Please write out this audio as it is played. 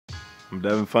I'm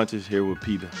Devin Funchess here with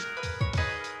PETA.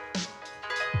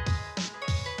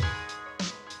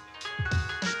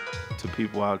 To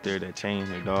people out there that chain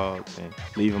their dogs and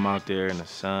leave them out there in the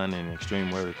sun and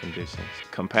extreme weather conditions,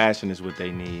 compassion is what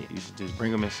they need. You should just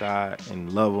bring them inside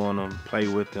and love on them, play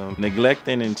with them.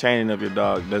 Neglecting and chaining up your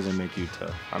dog doesn't make you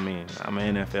tough. I mean, I'm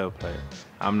an NFL player.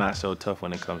 I'm not so tough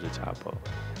when it comes to Chapo.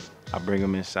 I bring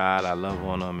him inside, I love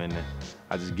on him, and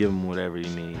I just give him whatever he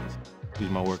needs. He's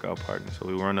my workout partner, so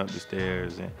we run up the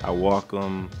stairs and I walk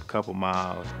him a couple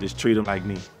miles, just treat him like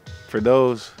me. For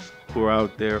those who are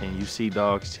out there and you see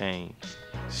dogs chained,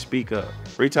 speak up.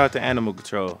 Reach out to animal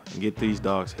control and get these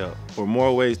dogs help. For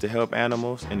more ways to help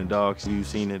animals and the dogs you've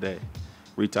seen today,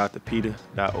 reach out to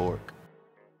PETA.org.